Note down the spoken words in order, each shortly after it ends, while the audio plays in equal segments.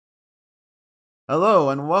Hello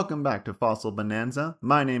and welcome back to Fossil Bonanza.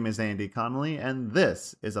 My name is Andy Connolly, and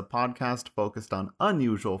this is a podcast focused on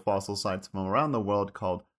unusual fossil sites from around the world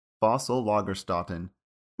called Fossil Lagerstätten.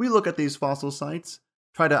 We look at these fossil sites,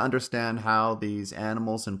 try to understand how these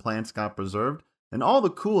animals and plants got preserved, and all the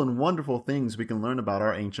cool and wonderful things we can learn about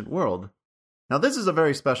our ancient world. Now, this is a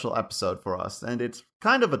very special episode for us, and it's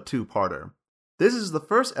kind of a two-parter. This is the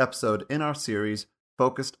first episode in our series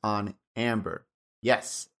focused on amber.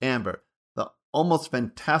 Yes, amber. Almost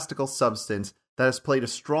fantastical substance that has played a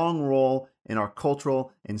strong role in our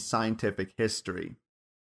cultural and scientific history.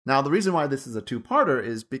 Now, the reason why this is a two-parter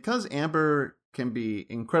is because amber can be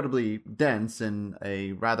incredibly dense and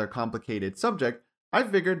a rather complicated subject. I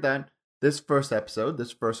figured that this first episode,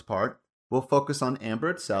 this first part, will focus on amber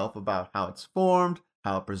itself, about how it's formed,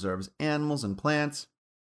 how it preserves animals and plants,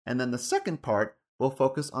 and then the second part will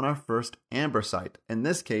focus on our first amber site, in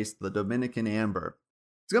this case, the Dominican amber.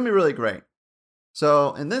 It's going to be really great.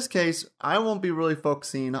 So in this case, I won't be really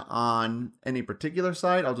focusing on any particular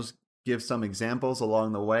site. I'll just give some examples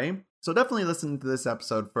along the way. So definitely listen to this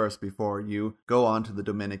episode first before you go on to the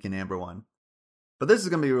Dominican amber one. But this is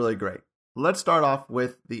going to be really great. Let's start off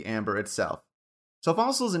with the amber itself. So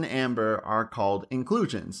fossils in amber are called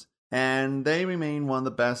inclusions, and they remain one of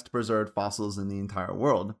the best preserved fossils in the entire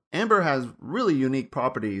world. Amber has really unique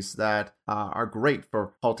properties that are great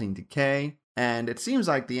for halting decay, and it seems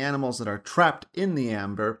like the animals that are trapped in the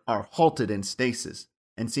amber are halted in stasis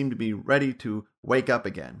and seem to be ready to wake up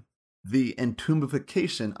again. The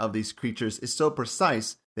entombification of these creatures is so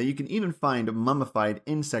precise that you can even find mummified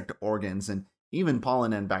insect organs and even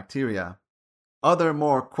pollen and bacteria. Other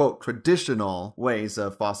more, quote, traditional ways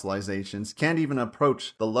of fossilizations can't even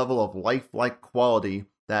approach the level of lifelike quality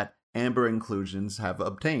that amber inclusions have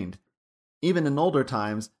obtained. Even in older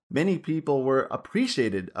times, many people were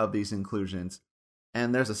appreciative of these inclusions,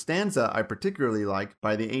 and there's a stanza I particularly like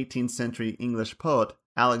by the 18th century English poet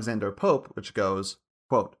Alexander Pope, which goes,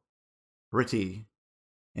 quote, "Pretty,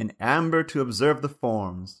 in amber to observe the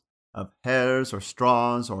forms of hairs or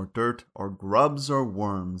straws or dirt or grubs or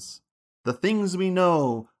worms. The things we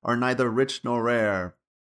know are neither rich nor rare,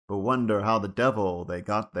 but wonder how the devil they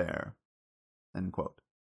got there." End quote.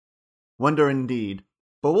 Wonder indeed.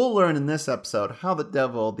 But we'll learn in this episode how the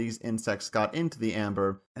devil these insects got into the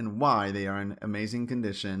amber and why they are in amazing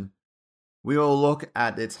condition. We will look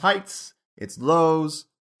at its heights, its lows,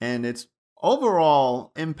 and its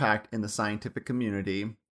overall impact in the scientific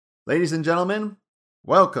community. Ladies and gentlemen,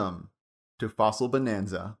 welcome to Fossil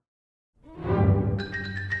Bonanza.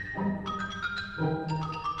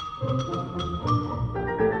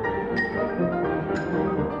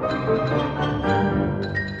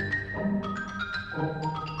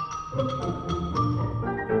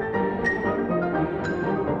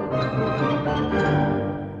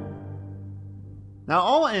 Now,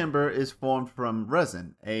 all amber is formed from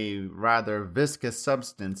resin, a rather viscous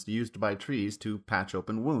substance used by trees to patch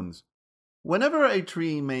open wounds. Whenever a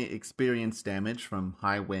tree may experience damage from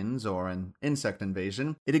high winds or an insect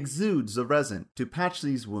invasion, it exudes the resin to patch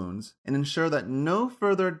these wounds and ensure that no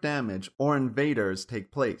further damage or invaders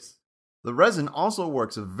take place. The resin also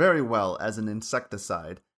works very well as an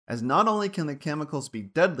insecticide, as not only can the chemicals be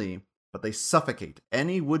deadly, but they suffocate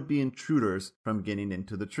any would-be intruders from getting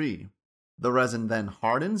into the tree. The resin then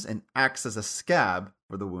hardens and acts as a scab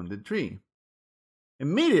for the wounded tree.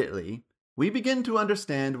 Immediately, we begin to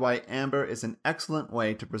understand why amber is an excellent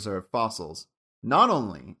way to preserve fossils. Not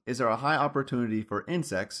only is there a high opportunity for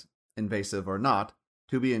insects, invasive or not,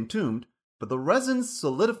 to be entombed, but the resin's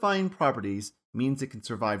solidifying properties means it can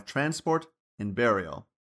survive transport and burial.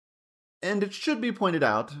 And it should be pointed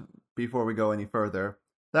out, before we go any further,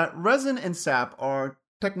 that resin and sap are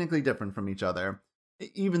technically different from each other,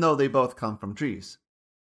 even though they both come from trees.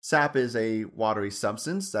 Sap is a watery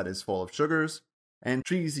substance that is full of sugars, and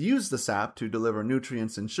trees use the sap to deliver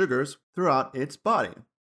nutrients and sugars throughout its body.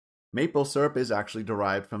 Maple syrup is actually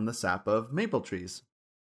derived from the sap of maple trees.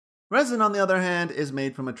 Resin, on the other hand, is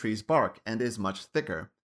made from a tree's bark and is much thicker.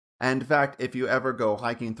 And in fact, if you ever go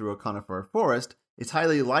hiking through a conifer forest, it's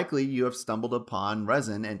highly likely you have stumbled upon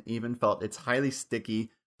resin and even felt its highly sticky,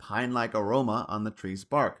 pine-like aroma on the tree's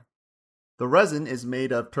bark. The resin is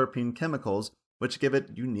made of terpene chemicals, which give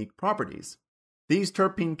it unique properties. These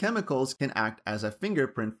terpene chemicals can act as a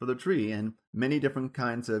fingerprint for the tree, and many different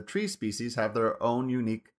kinds of tree species have their own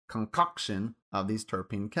unique concoction of these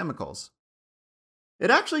terpene chemicals. It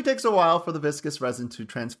actually takes a while for the viscous resin to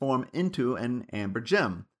transform into an amber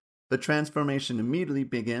gem. The transformation immediately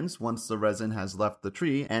begins once the resin has left the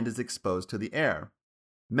tree and is exposed to the air.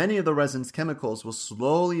 Many of the resin's chemicals will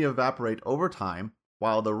slowly evaporate over time,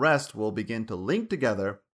 while the rest will begin to link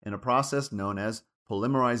together in a process known as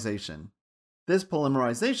polymerization. This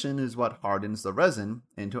polymerization is what hardens the resin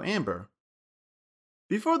into amber.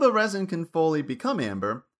 Before the resin can fully become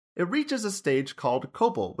amber, it reaches a stage called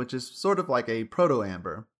copal, which is sort of like a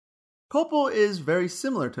proto-amber. Copal is very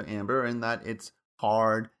similar to amber in that it's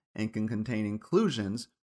hard and can contain inclusions,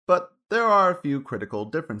 but there are a few critical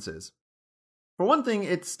differences. For one thing,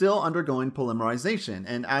 it's still undergoing polymerization,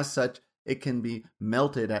 and as such, it can be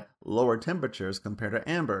melted at lower temperatures compared to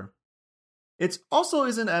amber. It also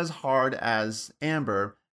isn't as hard as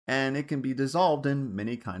amber, and it can be dissolved in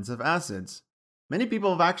many kinds of acids. Many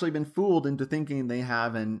people have actually been fooled into thinking they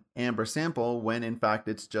have an amber sample when in fact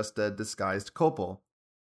it's just a disguised copal.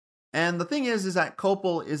 And the thing is that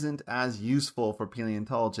copal isn't as useful for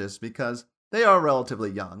paleontologists because they are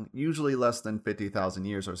relatively young, usually less than 50,000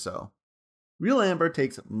 years or so. Real amber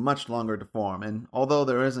takes much longer to form, and although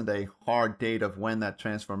there isn't a hard date of when that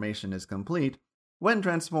transformation is complete, when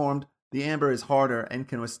transformed, the amber is harder and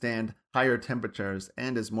can withstand higher temperatures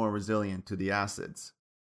and is more resilient to the acids.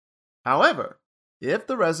 However, if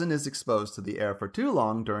the resin is exposed to the air for too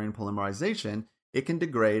long during polymerization, it can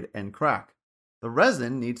degrade and crack. The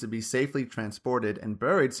resin needs to be safely transported and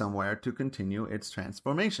buried somewhere to continue its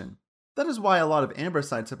transformation. That is why a lot of amber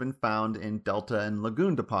sites have been found in delta and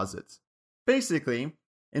lagoon deposits. Basically,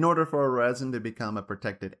 in order for a resin to become a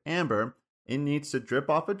protected amber, it needs to drip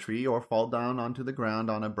off a tree or fall down onto the ground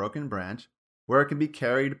on a broken branch, where it can be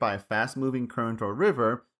carried by a fast-moving current or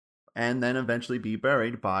river, and then eventually be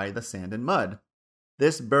buried by the sand and mud.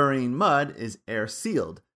 This burying mud is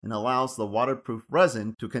air-sealed and allows the waterproof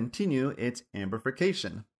resin to continue its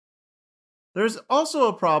amberification. There's also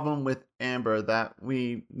a problem with amber that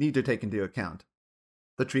we need to take into account: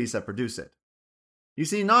 the trees that produce it. You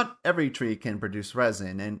see, not every tree can produce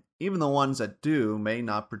resin, and even the ones that do may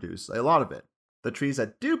not produce a lot of it. The trees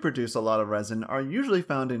that do produce a lot of resin are usually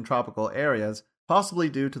found in tropical areas, possibly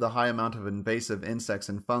due to the high amount of invasive insects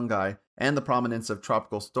and fungi and the prominence of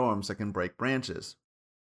tropical storms that can break branches.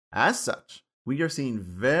 As such, we are seeing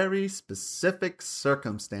very specific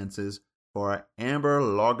circumstances for amber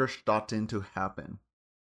Lagerstätten to happen.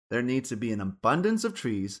 There needs to be an abundance of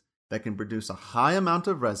trees that can produce a high amount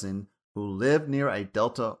of resin who live near a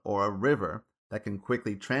delta or a river that can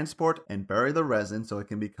quickly transport and bury the resin so it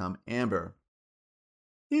can become amber.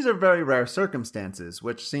 These are very rare circumstances,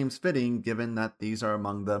 which seems fitting given that these are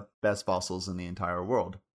among the best fossils in the entire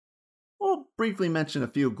world. We'll briefly mention a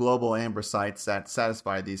few global amber sites that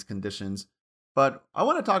satisfy these conditions, but I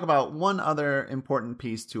want to talk about one other important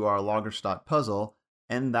piece to our Lagerstätte puzzle,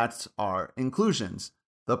 and that's our inclusions,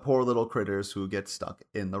 the poor little critters who get stuck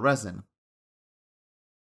in the resin.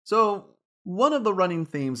 So, one of the running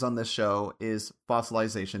themes on this show is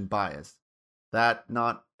fossilization bias, that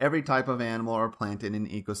not every type of animal or plant in an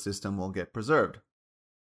ecosystem will get preserved.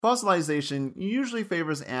 Fossilization usually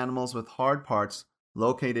favors animals with hard parts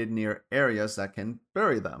located near areas that can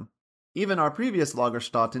bury them. Even our previous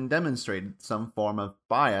Lagerstätten demonstrated some form of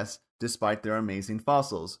bias despite their amazing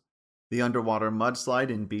fossils. The underwater mudslide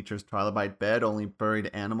in Beecher's trilobite bed only buried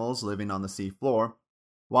animals living on the sea floor,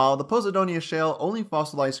 while the Posidonia shale only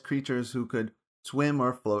fossilized creatures who could swim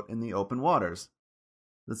or float in the open waters.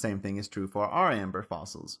 The same thing is true for our amber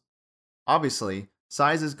fossils. Obviously,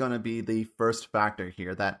 size is going to be the first factor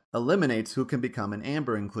here that eliminates who can become an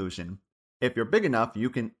amber inclusion. If you're big enough, you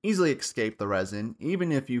can easily escape the resin,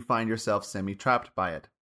 even if you find yourself semi-trapped by it.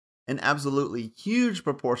 An absolutely huge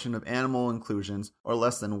proportion of animal inclusions are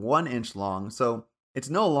less than 1 inch long, so it's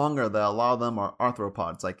no longer that a lot of them are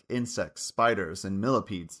arthropods like insects, spiders, and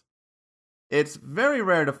millipedes. It's very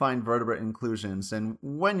rare to find vertebrate inclusions, and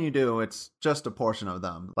when you do, it's just a portion of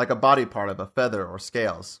them, like a body part of a feather or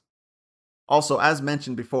scales. Also, as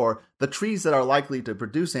mentioned before, the trees that are likely to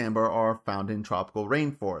produce amber are found in tropical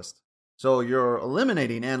rainforest. So you're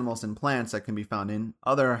eliminating animals and plants that can be found in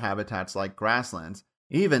other habitats like grasslands.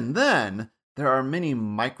 Even then, there are many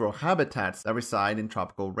microhabitats that reside in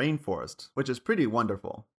tropical rainforests, which is pretty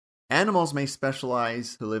wonderful. Animals may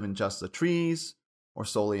specialize to live in just the trees, or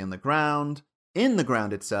solely in the ground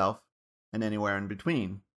itself, and anywhere in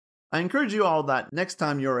between. I encourage you all that next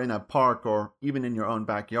time you're in a park or even in your own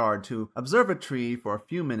backyard to observe a tree for a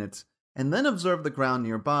few minutes and then observe the ground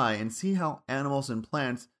nearby and see how animals and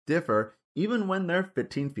plants differ even when they're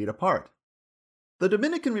 15 feet apart. The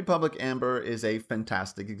Dominican Republic amber is a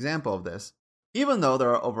fantastic example of this. Even though there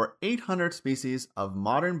are over 800 species of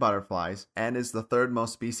modern butterflies and is the third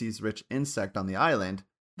most species-rich insect on the island,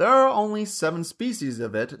 there are only 7 species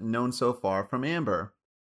of it known so far from amber.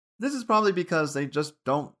 This is probably because they just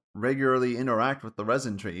don't regularly interact with the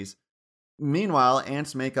resin trees. Meanwhile,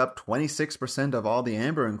 ants make up 26% of all the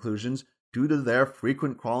amber inclusions due to their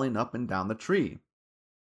frequent crawling up and down the tree.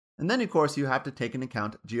 And then, of course, you have to take into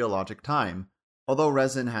account geologic time. Although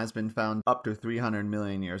resin has been found up to 300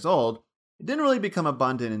 million years old, it didn't really become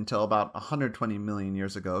abundant until about 120 million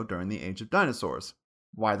years ago during the age of dinosaurs.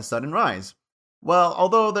 Why the sudden rise? Well,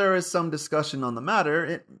 although there is some discussion on the matter,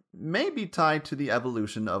 it may be tied to the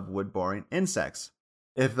evolution of wood-boring insects.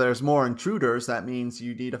 If there's more intruders, that means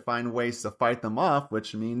you need to find ways to fight them off,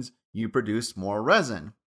 which means you produce more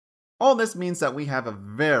resin. All this means that we have a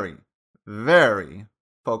very, very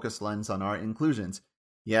focused lens on our inclusions.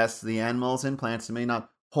 Yes, the animals and plants may not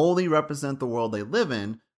wholly represent the world they live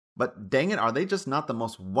in, but dang it, are they just not the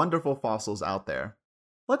most wonderful fossils out there?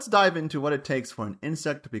 Let's dive into what it takes for an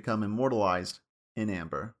insect to become immortalized in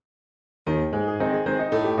amber.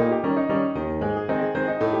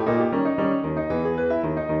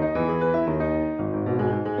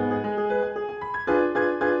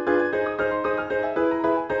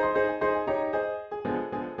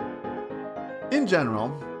 In general,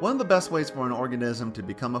 one of the best ways for an organism to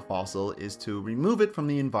become a fossil is to remove it from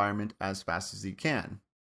the environment as fast as you can.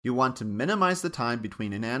 You want to minimize the time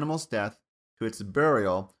between an animal's death to its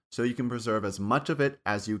burial so you can preserve as much of it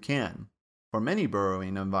as you can. For many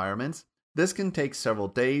burrowing environments, this can take several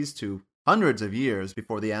days to hundreds of years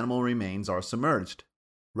before the animal remains are submerged.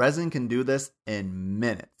 Resin can do this in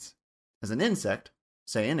minutes. As an insect,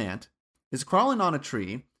 say an ant, is crawling on a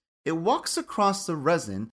tree, it walks across the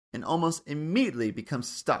resin and almost immediately becomes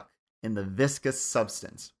stuck in the viscous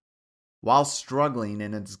substance. While struggling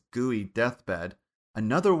in its gooey deathbed,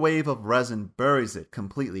 another wave of resin buries it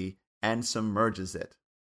completely and submerges it.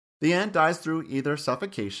 The ant dies through either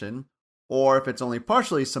suffocation, or if it's only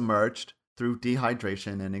partially submerged, through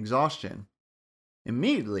dehydration and exhaustion.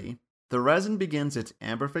 Immediately, the resin begins its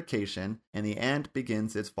amberification and the ant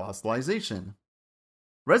begins its fossilization.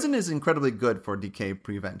 Resin is incredibly good for decay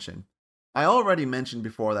prevention. I already mentioned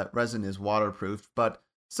before that resin is waterproof, but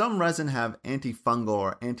some resin have antifungal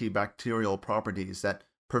or antibacterial properties that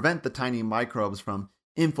prevent the tiny microbes from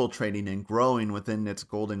infiltrating and growing within its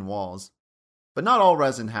golden walls. But not all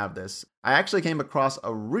resin have this. I actually came across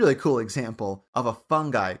a really cool example of a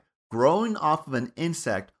fungi growing off of an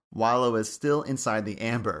insect while it was still inside the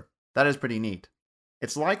amber. That is pretty neat.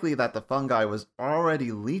 It's likely that the fungi was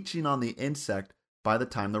already leaching on the insect by the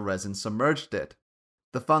time the resin submerged it.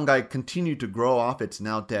 The fungi continued to grow off its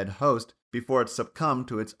now dead host before it succumbed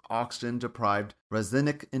to its oxygen-deprived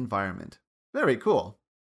resinic environment. Very cool.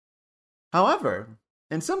 However,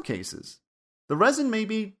 in some cases, the resin may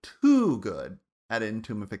be too good at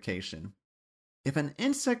entomification. If an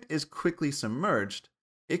insect is quickly submerged,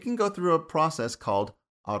 it can go through a process called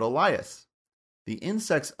autolysis. The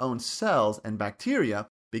insect's own cells and bacteria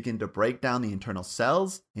begin to break down the internal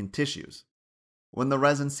cells and tissues. When the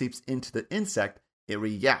resin seeps into the insect, it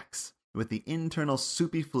reacts with the internal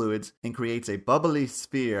soupy fluids and creates a bubbly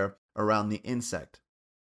sphere around the insect.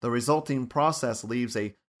 The resulting process leaves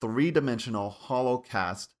a three-dimensional hollow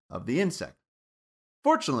cast of the insect.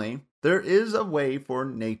 Fortunately, there is a way for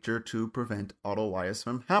nature to prevent autolysis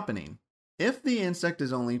from happening. If the insect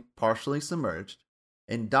is only partially submerged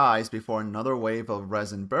and dies before another wave of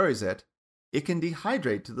resin buries it, it can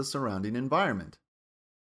dehydrate to the surrounding environment.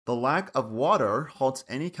 The lack of water halts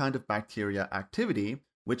any kind of bacteria activity,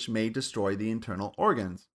 which may destroy the internal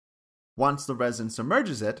organs. Once the resin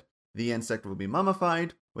submerges it, the insect will be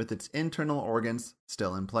mummified, with its internal organs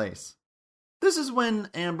still in place. This is when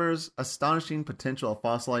amber's astonishing potential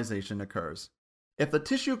fossilization occurs. If the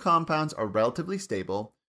tissue compounds are relatively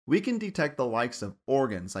stable, we can detect the likes of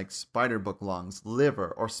organs like spiderbook lungs, liver,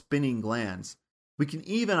 or spinning glands. We can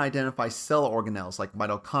even identify cell organelles like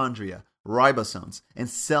mitochondria, ribosomes, and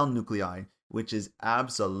cell nuclei, which is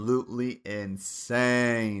absolutely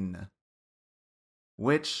insane.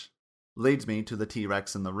 Which leads me to the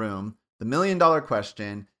T-Rex in the room. The million-dollar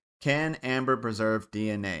question, can amber preserve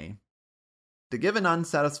DNA? To give an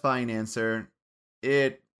unsatisfying answer,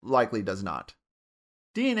 it likely does not.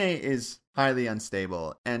 DNA is highly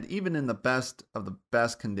unstable, and even in the best of the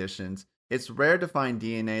best conditions, it's rare to find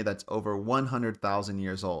DNA that's over 100,000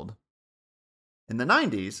 years old. In the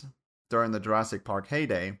 90s, during the Jurassic Park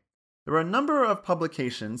heyday, there were a number of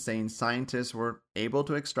publications saying scientists were able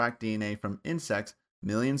to extract DNA from insects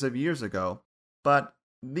millions of years ago, but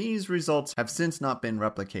these results have since not been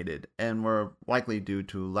replicated and were likely due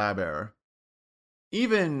to lab error.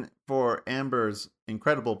 Even for amber's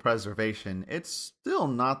incredible preservation, it's still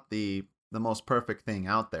not the most perfect thing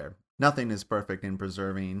out there. Nothing is perfect in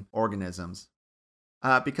preserving organisms.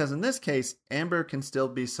 Because in this case, amber can still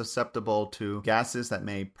be susceptible to gases that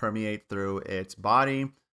may permeate through its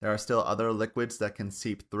body. There are still other liquids that can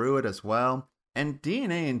seep through it as well. And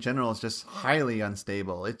DNA in general is just highly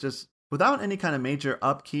unstable. It just, without any kind of major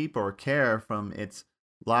upkeep or care from its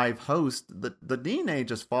live host, the DNA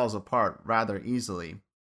just falls apart rather easily.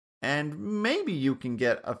 And maybe you can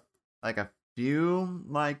get a few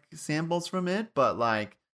like samples from it, but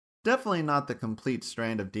like definitely not the complete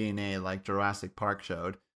strand of DNA like Jurassic Park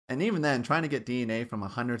showed. And even then, trying to get DNA from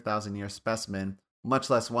a 100,000 year specimen, much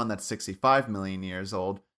less one that's 65 million years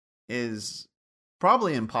old, is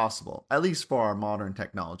probably impossible, at least for our modern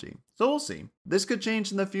technology. So we'll see. This could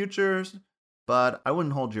change in the future, but I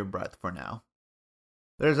wouldn't hold your breath for now.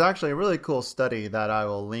 There's actually a really cool study that I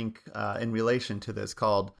will link in relation to this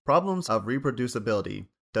called Problems of Reproducibility.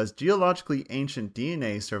 Does geologically ancient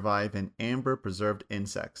DNA survive in amber preserved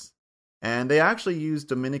insects? And they actually used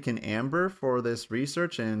Dominican amber for this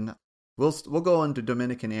research, and we'll go into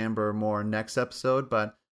Dominican amber more next episode,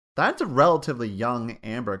 but that's a relatively young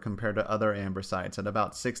amber compared to other amber sites at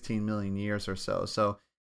about 16 million years or so. So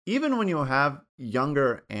even when you have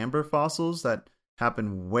younger amber fossils that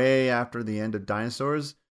happen way after the end of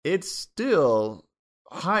dinosaurs, it's still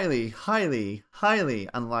highly, highly, highly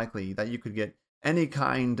unlikely that you could get any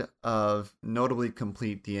kind of notably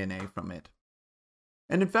complete DNA from it.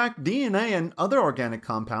 And in fact, DNA and other organic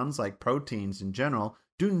compounds like proteins in general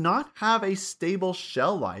do not have a stable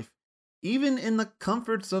shell life. Even in the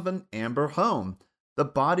comforts of an amber home, the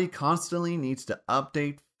body constantly needs to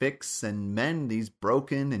update, fix, and mend these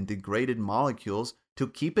broken and degraded molecules to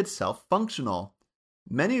keep itself functional.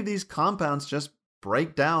 Many of these compounds just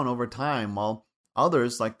break down over time, while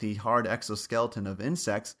others, like the hard exoskeleton of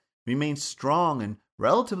insects, remain strong and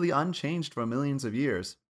relatively unchanged for millions of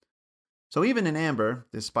years. So even in amber,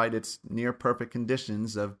 despite its near-perfect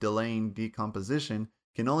conditions of delaying decomposition,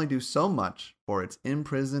 can only do so much for its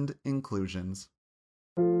imprisoned inclusions.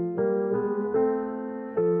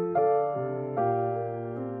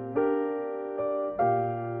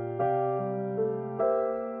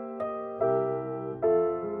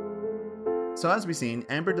 So as we've seen,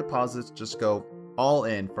 amber deposits just go all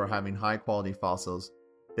in for having high-quality fossils.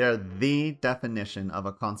 They're the definition of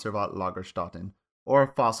a Conservat Lagerstätten, or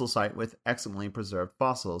a fossil site with excellently preserved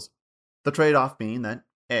fossils. The trade-off being that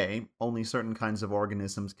A, only certain kinds of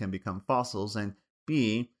organisms can become fossils, and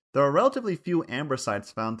B, there are relatively few amber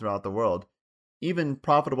sites found throughout the world. Even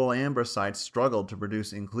profitable amber sites struggle to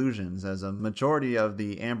produce inclusions, as a majority of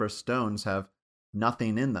the amber stones have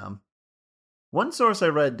nothing in them. One source I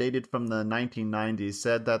read, dated from the 1990s,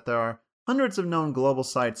 said that there are hundreds of known global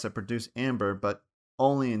sites that produce amber, but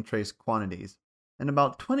only in trace quantities, and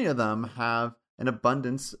about 20 of them have an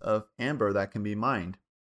abundance of amber that can be mined.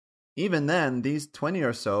 Even then, these 20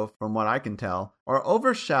 or so, from what I can tell, are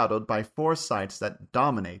overshadowed by 4 sites that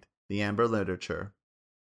dominate the amber literature.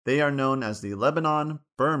 They are known as the Lebanon,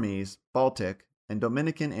 Burmese, Baltic, and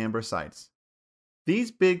Dominican amber sites. These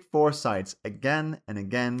big 4 sites, again and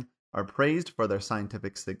again, are praised for their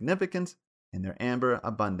scientific significance and their amber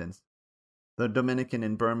abundance. The Dominican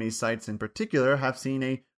and Burmese sites in particular have seen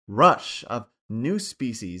a rush of new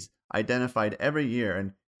species identified every year,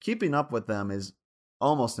 and keeping up with them is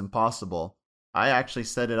almost impossible. I actually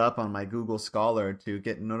set it up on my Google Scholar to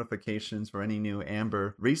get notifications for any new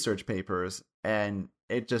amber research papers, and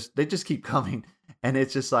they just keep coming, and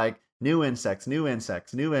it's just like new insects.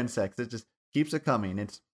 It just keeps it coming.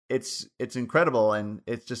 It's incredible, and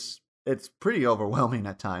it's pretty overwhelming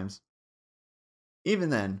at times. Even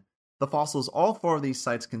then, the fossils all 4 of these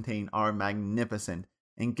sites contain are magnificent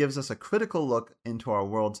and gives us a critical look into our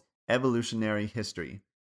world's evolutionary history.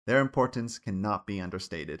 Their importance cannot be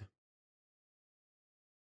understated.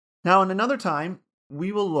 Now, in another time,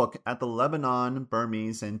 we will look at the Lebanon,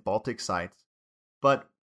 Burmese, and Baltic sites, but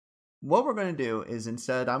what we're going to do is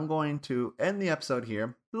instead I'm going to end the episode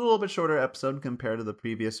here. It's a little bit shorter episode compared to the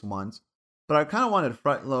previous ones, but I kind of wanted to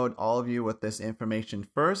front load all of you with this information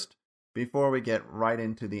first before we get right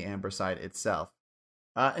into the amber site itself.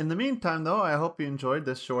 In the meantime, though, I hope you enjoyed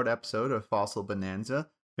this short episode of Fossil Bonanza.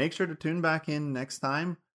 Make sure to tune back in next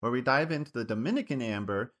time, where we dive into the Dominican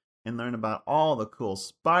amber and learn about all the cool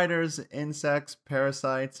spiders, insects,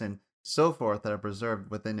 parasites, and so forth that are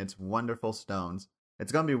preserved within its wonderful stones.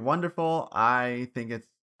 It's going to be wonderful. I think it's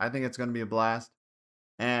going to be a blast.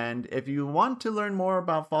 And if you want to learn more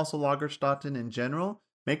about Fossil Lagerstätten in general,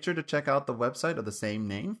 make sure to check out the website of the same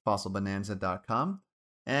name, fossilbonanza.com.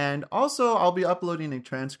 And also, I'll be uploading a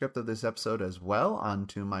transcript of this episode as well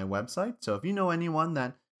onto my website. So if you know anyone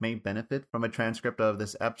that may benefit from a transcript of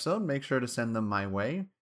this episode, make sure to send them my way.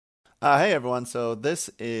 Hey everyone, so this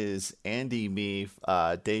is Andy Me,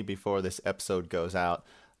 day before this episode goes out.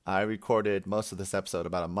 I recorded most of this episode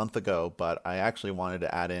about a month ago, but I actually wanted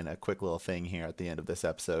to add in a quick little thing here at the end of this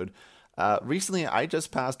episode. Recently, I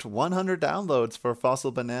just passed 100 downloads for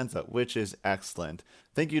Fossil Bonanza, which is excellent.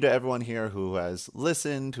 Thank you to everyone here who has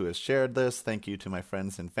listened, who has shared this. Thank you to my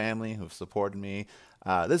friends and family who have supported me.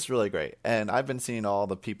 This is really great. And I've been seeing all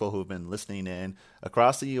the people who've been listening in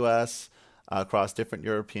across the US, across different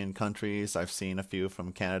European countries. I've seen a few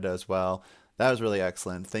from Canada as well. That was really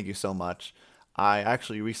excellent. Thank you so much. I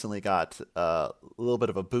actually recently got a little bit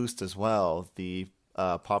of a boost as well. The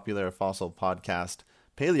popular fossil podcast,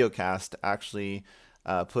 Paleocast, actually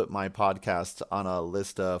put my podcast on a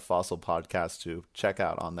list of fossil podcasts to check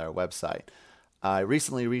out on their website. I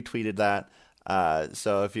recently retweeted that.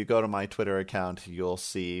 So if you go to my Twitter account, you'll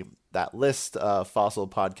see that list of fossil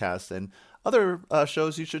podcasts and other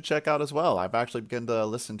shows you should check out as well. I've actually begun to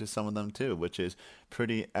listen to some of them too, which is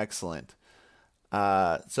pretty excellent.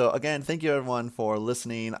 So again, thank you everyone for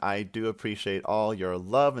listening. I do appreciate all your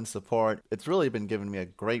love and support. It's really been giving me a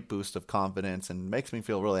great boost of confidence and makes me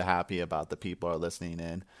feel really happy about the people who are listening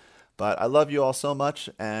in. But I love you all so much,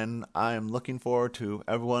 and I am looking forward to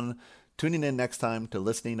everyone tuning in next time to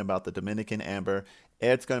listening about the Dominican amber.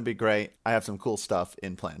 It's going to be great. I have some cool stuff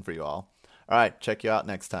in plan for you all. All right, check you out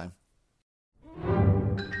next time.